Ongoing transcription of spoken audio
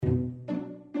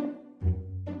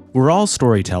We're all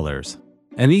storytellers,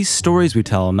 and these stories we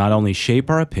tell not only shape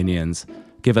our opinions,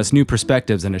 give us new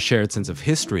perspectives and a shared sense of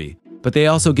history, but they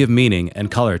also give meaning and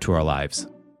color to our lives.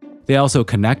 They also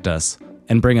connect us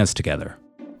and bring us together.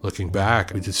 Looking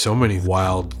back, we did so many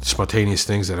wild, spontaneous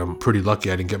things that I'm pretty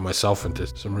lucky I didn't get myself into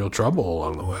some real trouble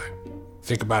along the way.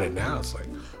 Think about it now, it's like,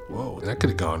 whoa, that could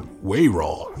have gone way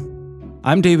wrong.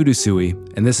 I'm David Usui,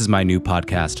 and this is my new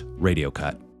podcast, Radio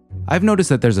Cut. I've noticed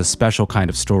that there's a special kind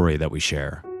of story that we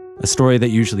share. A story that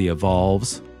usually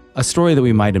evolves, a story that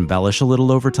we might embellish a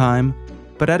little over time,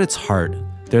 but at its heart,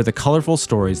 they're the colorful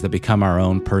stories that become our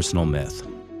own personal myth.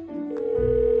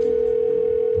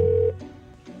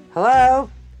 Hello?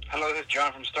 Hello, this is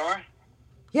John from Star.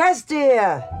 Yes,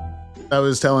 dear. I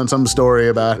was telling some story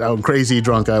about how crazy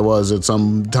drunk I was at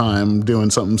some time doing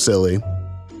something silly.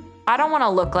 I don't want to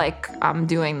look like I'm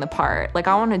doing the part. Like,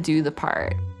 I want to do the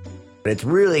part. It's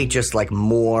really just like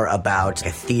more about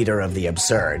a theater of the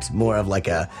absurd, more of like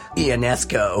a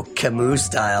Ionesco,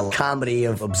 Camus-style comedy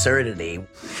of absurdity.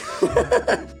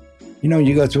 You know,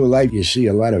 you go through life, you see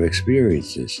a lot of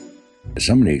experiences.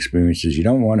 Some of the experiences you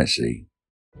don't want to see.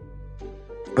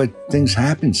 But things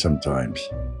happen sometimes.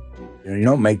 You know, you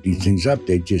don't make these things up.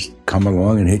 They just come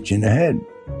along and hit you in the head.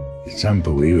 It's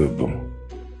unbelievable.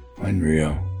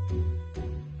 Unreal.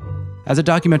 As a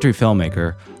documentary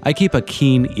filmmaker, I keep a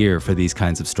keen ear for these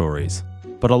kinds of stories,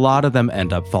 but a lot of them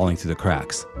end up falling through the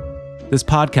cracks. This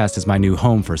podcast is my new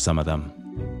home for some of them.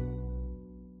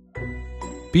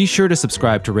 Be sure to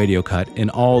subscribe to Radio Cut in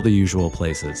all the usual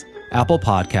places: Apple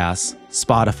Podcasts,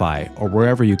 Spotify, or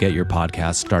wherever you get your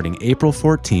podcasts starting April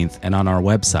 14th and on our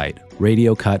website,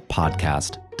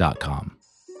 radiocutpodcast.com.